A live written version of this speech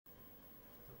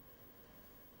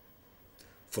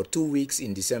For 2 weeks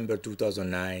in December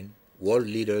 2009, world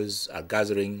leaders are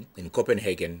gathering in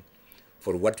Copenhagen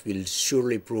for what will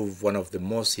surely prove one of the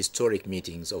most historic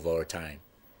meetings of our time.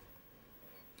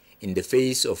 In the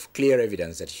face of clear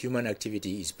evidence that human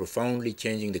activity is profoundly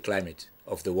changing the climate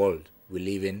of the world we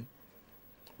live in,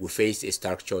 we face a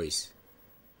stark choice.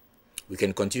 We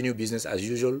can continue business as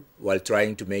usual while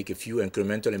trying to make a few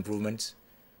incremental improvements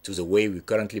to the way we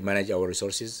currently manage our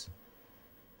resources,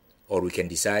 or we can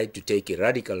decide to take a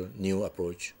radical new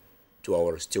approach to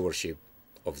our stewardship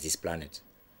of this planet.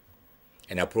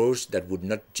 An approach that would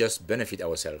not just benefit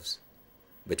ourselves,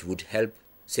 but would help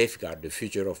safeguard the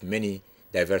future of many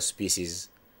diverse species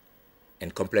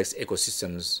and complex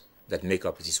ecosystems that make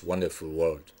up this wonderful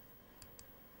world.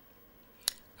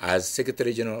 As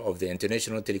Secretary-General of the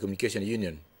International Telecommunication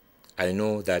Union, I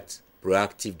know that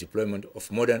proactive deployment of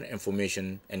modern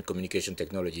information and communication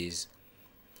technologies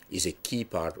is a key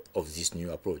part of this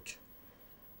new approach.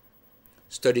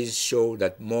 Studies show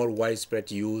that more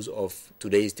widespread use of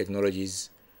today's technologies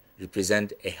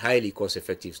represent a highly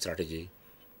cost-effective strategy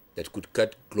that could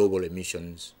cut global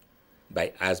emissions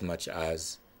by as much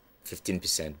as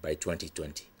 15% by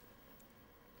 2020.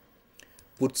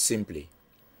 Put simply,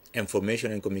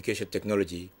 information and communication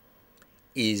technology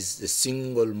is the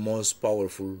single most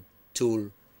powerful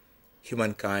tool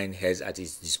humankind has at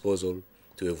its disposal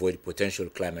to avoid potential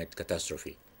climate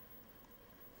catastrophe.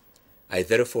 I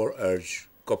therefore urge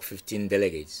COP15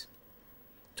 delegates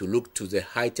to look to the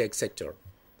high-tech sector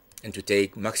and to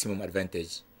take maximum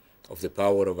advantage of the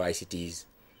power of ICTs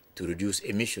to reduce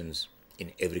emissions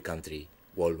in every country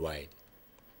worldwide.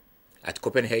 At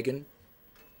Copenhagen,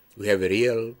 we have a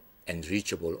real and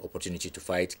reachable opportunity to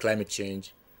fight climate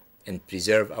change and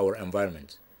preserve our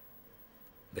environment.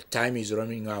 But time is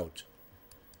running out.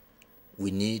 We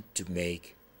need to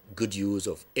make good use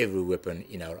of every weapon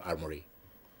in our armory.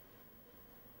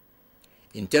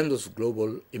 In terms of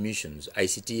global emissions,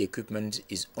 ICT equipment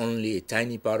is only a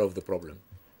tiny part of the problem,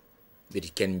 but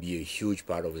it can be a huge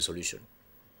part of the solution.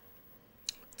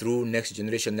 Through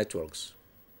next-generation networks,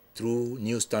 through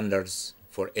new standards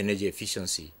for energy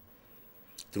efficiency,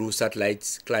 through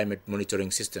satellites climate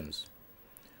monitoring systems,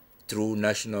 through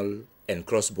national and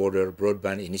cross-border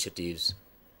broadband initiatives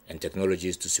and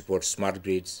technologies to support smart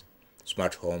grids,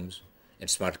 smart homes, and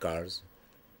smart cars,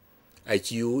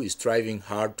 ITU is striving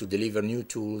hard to deliver new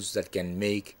tools that can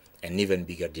make an even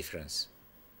bigger difference.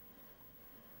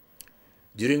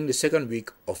 During the second week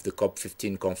of the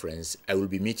COP15 conference, I will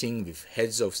be meeting with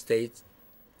heads of state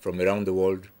from around the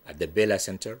world at the Bella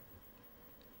Center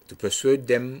to persuade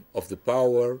them of the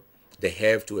power they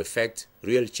have to effect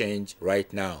real change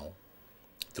right now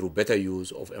through better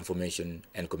use of information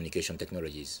and communication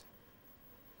technologies.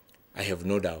 I have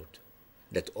no doubt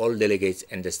that all delegates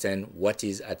understand what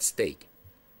is at stake.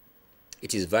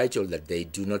 It is vital that they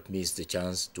do not miss the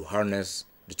chance to harness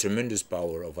the tremendous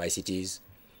power of ICTs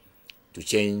to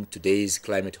change today's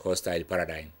climate hostile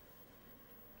paradigm.